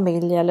sin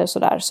familj eller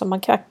sådär som man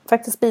kan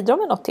faktiskt bidra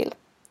med något till.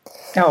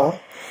 Ja.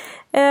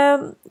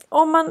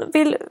 Om man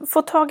vill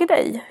få tag i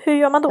dig, hur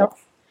gör man då? Ja.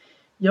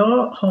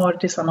 Jag har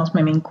tillsammans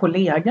med min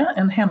kollega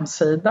en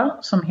hemsida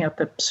som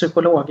heter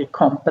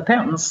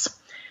Psykologkompetens.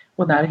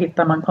 Och där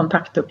hittar man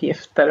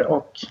kontaktuppgifter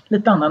och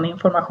lite annan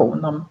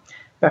information om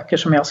böcker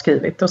som jag har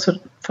skrivit. Och så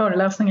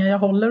föreläsningar jag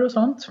håller och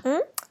sånt.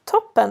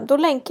 Toppen, då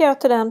länkar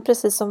jag till den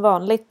precis som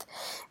vanligt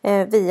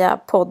via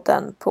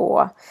podden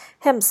på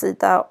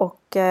hemsida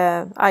och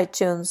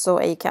iTunes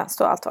och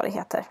Acast och allt vad det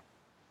heter.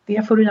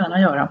 Det får du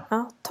gärna göra.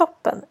 Ja,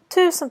 toppen.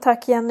 Tusen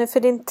tack Jenny för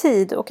din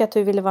tid och att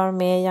du ville vara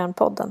med i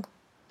Hjärnpodden.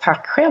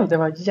 Tack själv, det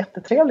var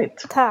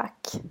jättetrevligt.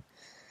 Tack.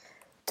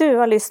 Du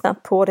har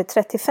lyssnat på det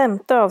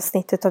 35:e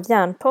avsnittet av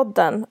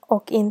Hjärnpodden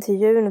och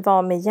intervjun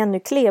var med Jenny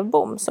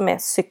Klevbom som är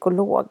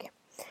psykolog.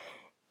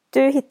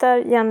 Du hittar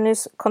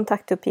Jennys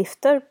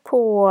kontaktuppgifter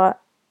på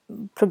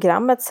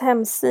programmets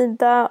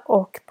hemsida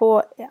och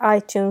på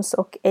iTunes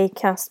och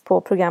Acast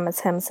på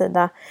programmets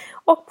hemsida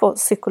och på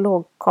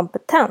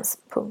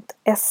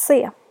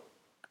psykologkompetens.se.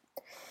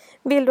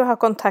 Vill du ha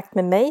kontakt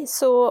med mig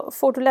så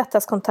får du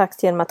lättast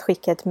kontakt genom att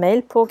skicka ett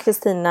mejl på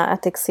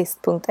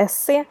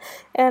kristina@exist.se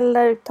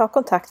eller ta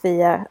kontakt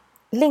via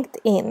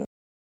LinkedIn.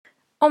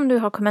 Om du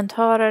har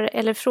kommentarer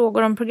eller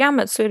frågor om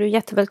programmet så är du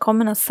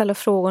jättevälkommen att ställa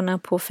frågorna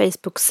på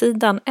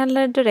Facebook-sidan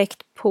eller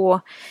direkt på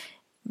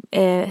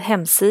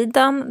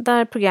hemsidan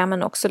där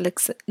programmen också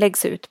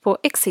läggs ut på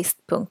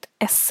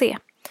exist.se.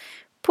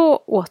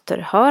 På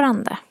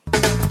återhörande.